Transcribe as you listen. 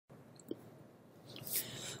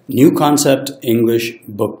New Concept English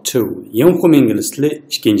Book 2. Yeni Uqum İngiliz Tili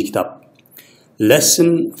 2. kitap.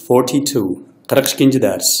 Lesson 42. 42.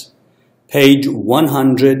 ders. Page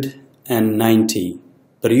 190.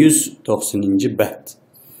 190. bet.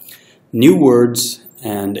 New words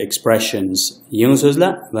and expressions. Yeni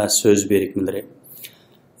sözler ve söz birikmeleri.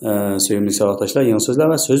 Sevimli savaşdaşlar, yeni sözler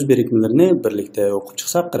ve söz birikmelerini birlikte okup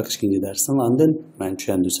çıksak 42. dersin andın ben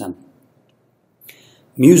düşündürsem.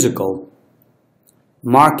 Musical,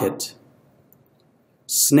 market,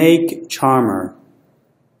 snake charmer,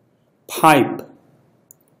 pipe,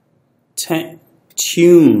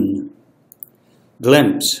 tune,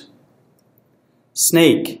 glimpse,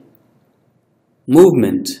 snake,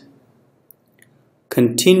 movement,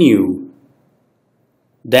 continue,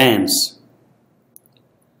 dance,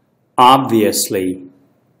 obviously,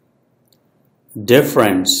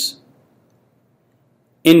 difference,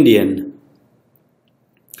 Indian.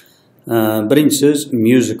 Birinci söz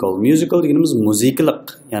musical. Musical deganimiz musiqilik,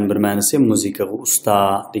 yani bir ma'nosi musiqaga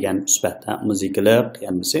usta degan sifat. Musiqilik,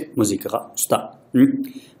 yani musiqaga usta.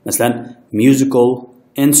 Masalan, musical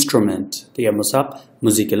instrument degan bo'lsak,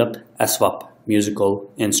 musiqilik asbob, musical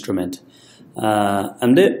instrument.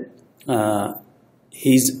 Endi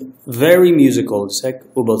he's very musical desak,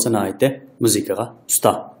 u bo'lsa naytda musiqaga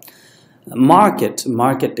usta. Market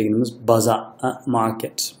deganimiz bozor,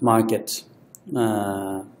 market.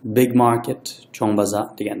 Big market, cho'ng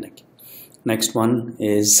bozor degandek. Next one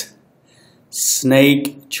is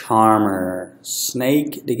snake charmer.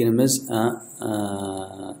 Snake deganimiz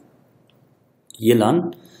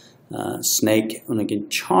yılan. Snake, uniki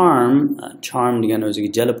charm degan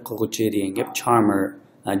o'ziga jalb qiluvchi degan gap, charmer,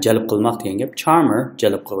 jalb qilmoq degan gap, charmer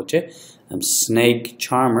jalb qiluvchi. Snake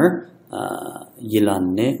charmer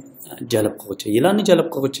yılanni jalb qiluvchi. Yılanni jalb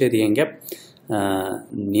qiluvchi degan gap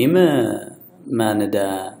nima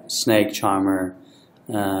ma'noda snake charmer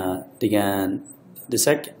degan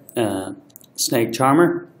desak, snake charmer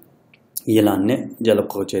yılanni jalb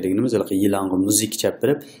qiluvchi deganimiz, yılanga muzik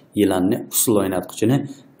chapirib, yılanni usul o'ynatuvchini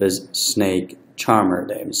biz snake charmer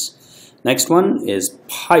deymiz. Next one is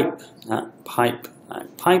pipe.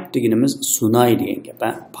 Pipe deganimiz sunay degan gap.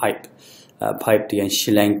 Pipe degan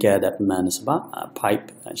shilanka deb ma'nosi bor.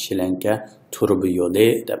 Pipe shilanka turubi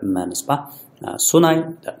yo'li deb ma'nosi bor. Sunay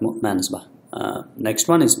deb ma'nosi bor. Next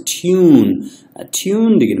one is tune.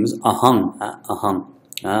 Tune deganimiz ahang.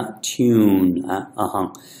 Tune, ahang.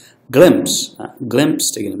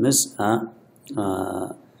 Glimpse deganimiz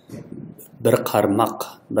bir qarmaq,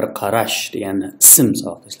 bir qarash degan ism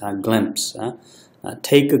savoqdaşlar. Glimpse.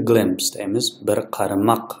 Take a glimpse deymiz. Bir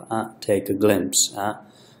qarmaq. Take a glimpse.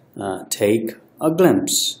 Take a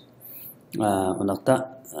glimpse.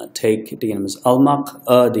 Undaqda take deganimiz almaq,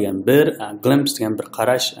 degan bir, glimpse degan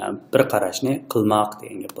bir qarashni qilmoq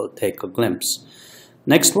degan gap. Take a glimpse.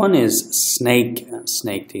 Next one is snake.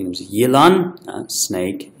 Snake deganimiz yılan.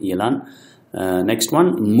 Snake, yılan. Next one,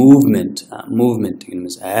 movement. Movement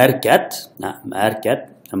deganimiz harakat.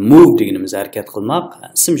 Move deganimiz harakat qilmoq.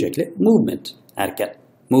 Ism shakli movement. Harakat.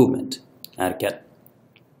 Movement. Harakat.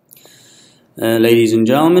 Ladies and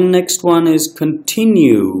gentlemen, next one is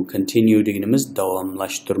continue. Continue deganimiz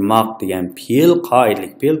davomlashtirmoq degan fe'l,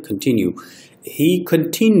 qoidalik fe'l continue. He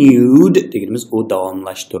continued deganimiz u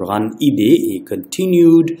davomlashtirgan edi. He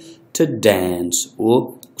continued to dance.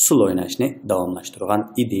 U usul o'ynashni davomlashtirgan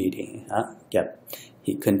edi degan gap.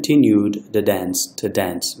 He continued to dance.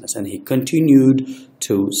 Masalan, he continued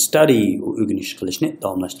to study. U o'ginish qilishni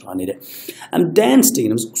davomlashtirgan edi. Dance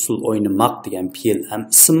deganimiz usul o'ynamoq degan fe'l.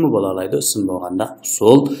 Ismi bo'la oladi. Ism bo'lganda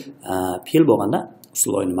usul, fe'l bo'lganda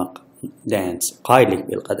usul o'ynamoq. Dance. Qoidalik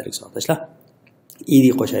fe'l qadrli savoqdaşlar. İdi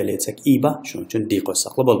qo'shaylik etsak iba, shuning uchun di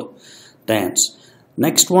qo'shsaq bo'ldi. Dance.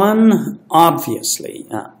 Next one, obviously.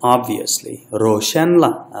 Obviously.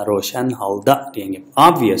 Roshan holda degan gap.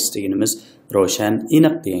 Obvious deganimiz roshan,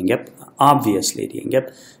 aniq degan gap. Obviously degan gap.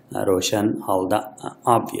 Roshan holda,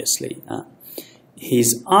 obviously.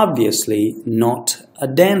 He's obviously not a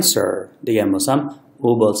dancer degan bo'lsam, u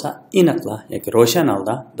bo'lsa aniqla yoki roshan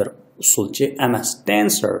holda bir usulchi emas.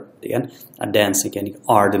 Dancer degan, dance ekanlik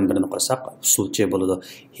ardin birini qo'ysak usulchi bo'ladi.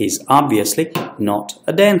 He's obviously not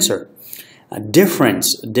a dancer. Difference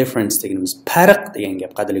deganimiz farq degan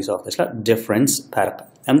gap qadrli savoqdaşlar. Difference, farq.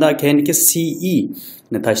 Hamda keyingi CE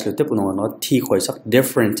ni tashlab o'tib, uni o'rniga T qo'ysak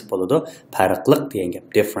different bo'ladi. Farqliq degan gap,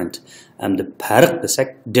 different. Hamda farq desak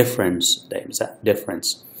difference deymiz. Difference.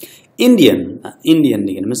 Indian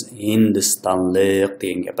deganimiz Hindistonlik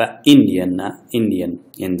degan gap. Indian,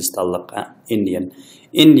 Hindistonlik,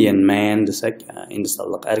 Indian man desak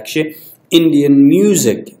Hindistonlik er kishi. Indian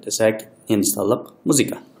music desak Hindistonlik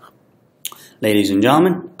musiqa. Ladies and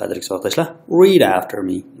gentlemen, qadrli savoqdoshlar, read after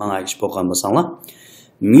me. Menga eshitib o'qigan bo'lsanglar.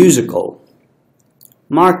 Musical,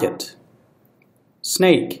 market,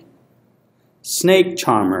 snake, snake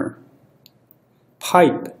charmer,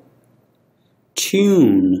 pipe,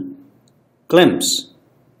 tune, glimpse,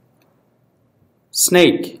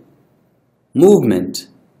 snake, movement,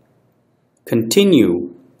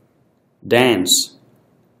 continue, dance,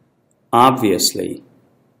 obviously,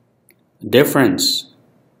 difference,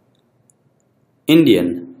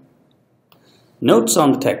 Indian. Notes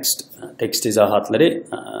on the text. Text izohatlari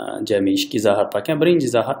jami ikki izohat ekan. Birinchi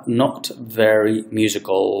izohat not very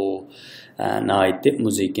musical. Naiti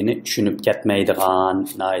muzikini tushunib ketmaydigan,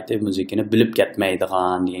 naiti muzikini bilib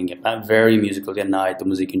ketmaydigan degan gap. Very musical degan naiti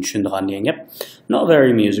muzikini tushunadigan degan gap. Not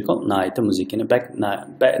very musical, naiti muzikini bak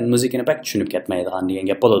tushunib ketmaydigan degan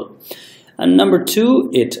gap bo'ladi. And number 2,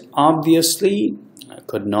 it obviously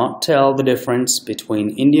could not tell the difference between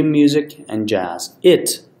Indian music and jazz.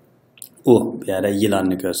 It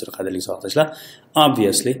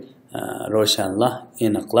obviously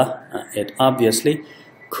it obviously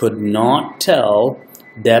could not tell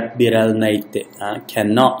deb beralmaydi.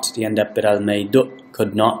 Cannot degan deb beralmaydi.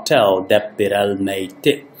 Could not tell deb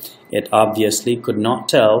beralmaydi. It obviously could not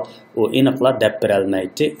tell deb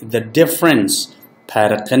beralmaydi the difference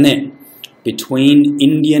farqini between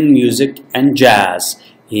Indian music and jazz.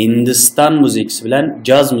 Hindistan musiqasi bilan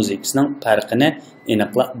jazz musiqasining farqini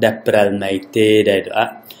aniqlab deb beralmaydi deydi.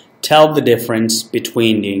 Tell the difference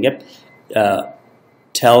between degan gap.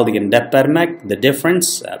 Tell degan deb bermak, the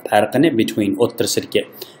difference farqini between o'ttirsidagi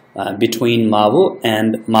between mavu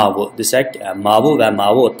and mavu desak, mavu va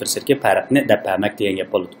mavu o'ttirsidagi farqni deb bermak degan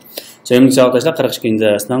gap bo'ladi. Sevgili savoqdoshlar, 42-ci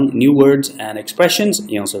darsning new words and expressions,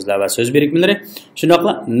 yangi so'zlar va so'z birikmalari,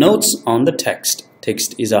 shundoqla notes on the text.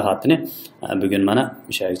 Text izohatini bugun mana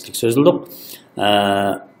shayxlik so'zladik.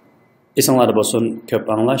 Esinglarda bo'lsin, ko'p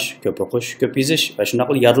anglash, ko'p o'qish, ko'p yozish va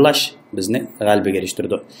shundoqla yodlash bizni g'alabaga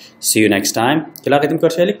erishtirdi. See you next time. Kelajaqda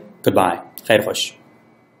ko'rishaylik. Goodbye. Xayr xo'sh.